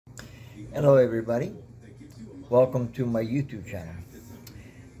Hello everybody, welcome to my YouTube channel.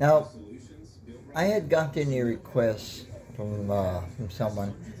 Now, I had gotten a request from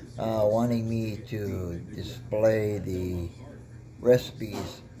someone wanting me to display the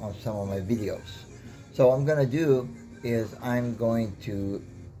recipes on some of my videos. So what I'm going to do is I'm going to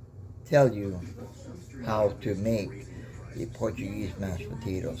tell you how to make the Portuguese mashed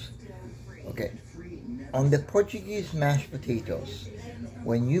potatoes. Okay, on the Portuguese mashed potatoes,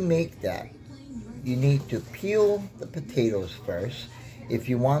 when you make that, you need to peel the potatoes first. If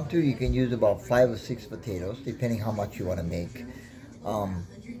you want to, you can use about 5 or 6 potatoes, depending how much you want to make.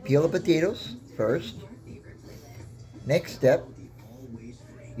 Peel the potatoes first. Next step,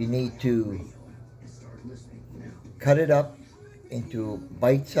 you need to cut it up into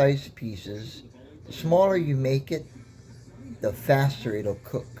bite-sized pieces. The smaller you make it, the faster it'll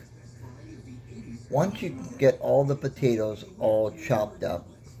cook. Once you get all the potatoes all chopped up,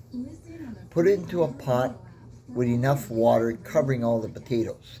 put it into a pot with enough water covering all the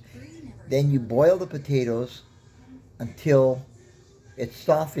potatoes. Then you boil the potatoes until it's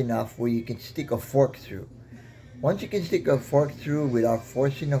soft enough where you can stick a fork through. Once you can stick a fork through without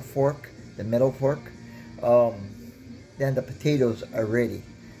forcing a fork, the metal fork, then the potatoes are ready.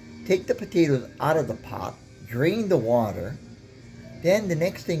 Take the potatoes out of the pot, drain the water. Then the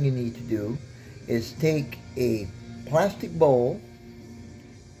next thing you need to do is take a plastic bowl,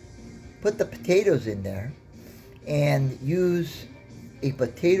 put the potatoes in there, and use a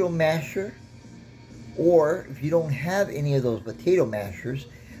potato masher, or if you don't have any of those potato mashers,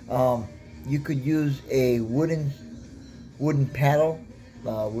 you could use a wooden paddle,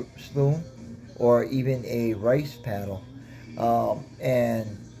 spoon, or even a rice paddle,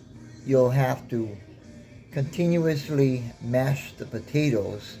 and you'll have to continuously mash the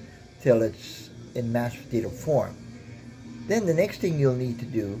potatoes till it's in mashed potato form. Then the next thing you'll need to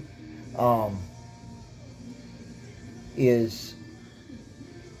do is,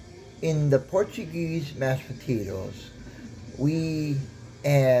 in the Portuguese mashed potatoes, we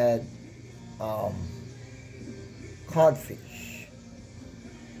add codfish.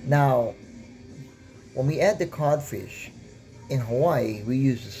 Now, when we add the codfish, in Hawaii, we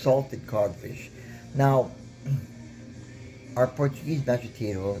use the salted codfish. Now, our Portuguese mashed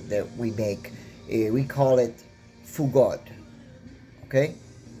potato that we make, we call it fugod. Okay?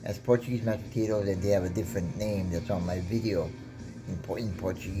 That's Portuguese mashed potatoes, and they have a different name that's on my video in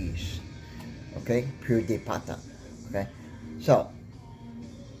Portuguese. Okay? Pure de pata. Okay? So,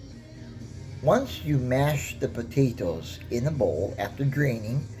 once you mash the potatoes in a bowl after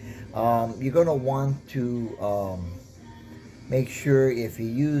draining, you're going to want to make sure, if you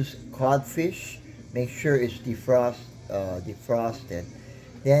use codfish, make sure it's defrosted.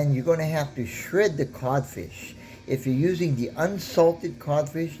 Then you're going to have to shred the codfish. If you're using the unsalted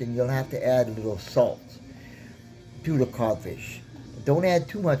codfish, then you'll have to add a little salt to the codfish. Don't add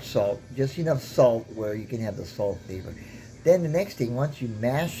too much salt, just enough salt where you can have the salt flavor. Then the next thing, once you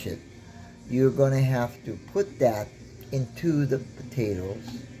mash it, you're going to have to put that into the potatoes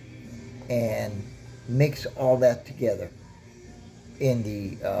and mix all that together in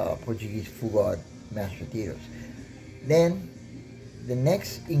the Portuguese fugod mashed potatoes. Then the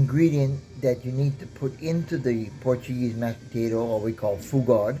next ingredient that you need to put into the Portuguese mashed potato, or we call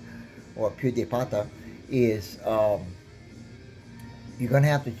fugod, or pure de pata, is you're going to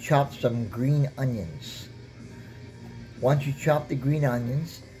have to chop some green onions. Once you chop the green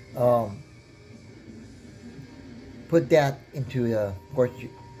onions, put that into the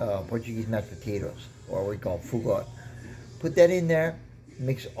Portuguese mashed potatoes, or what we call fugod. Put that in there,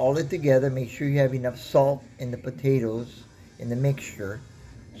 mix all it together, make sure you have enough salt in the potatoes, in the mixture,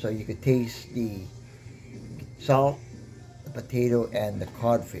 so you could taste the salt, the potato, and the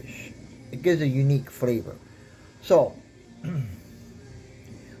codfish. It gives a unique flavor. So,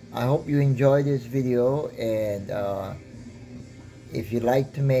 I hope you enjoy this video, and if you'd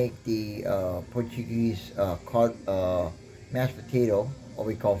like to make the Portuguese mashed potato, or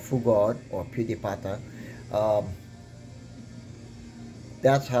we call fugod, or pure de pata,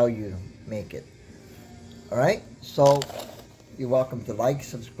 that's how you make it. Alright, so you're welcome to like,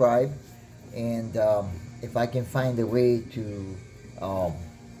 subscribe, and if I can find a way to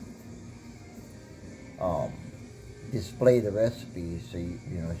display the recipe so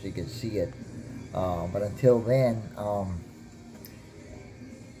you know, so you can see it. But until then,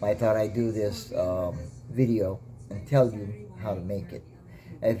 I thought I'd do this video and tell you how to make it.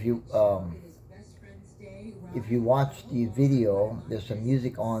 If you watch the video, there's some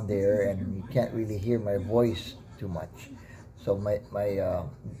music on there, and you can't really hear my voice too much. So my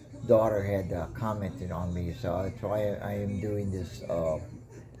daughter had commented on me, so that's why I am doing this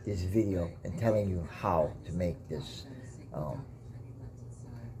this video and telling you how to make this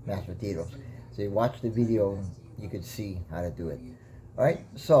mashed potatoes. So you watch the video, you could see how to do it. All right,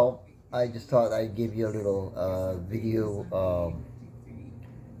 so I just thought I'd give you a little video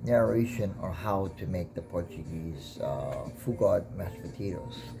narration on how to make the Portuguese fugad mashed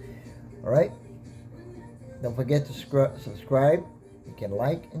potatoes. All right, don't forget to subscribe. You can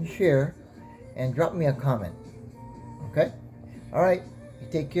like and share and drop me a comment. Okay, all right, you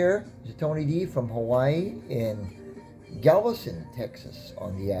take care. This is Tony D from Hawaii in Galveston, Texas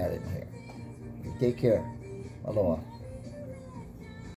on the island here. You take care. Aloha.